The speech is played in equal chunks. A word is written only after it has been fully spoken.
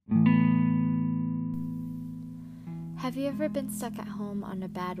Have you ever been stuck at home on a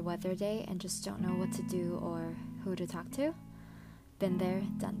bad weather day and just don't know what to do or who to talk to? Been there,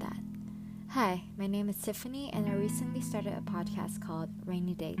 done that. Hi, my name is Tiffany, and I recently started a podcast called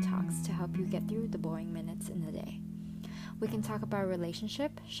Rainy Day Talks to help you get through the boring minutes in the day. We can talk about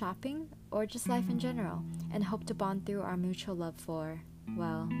relationship, shopping, or just life in general, and hope to bond through our mutual love for,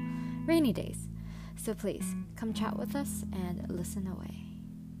 well, rainy days. So please, come chat with us and listen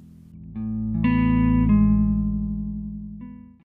away.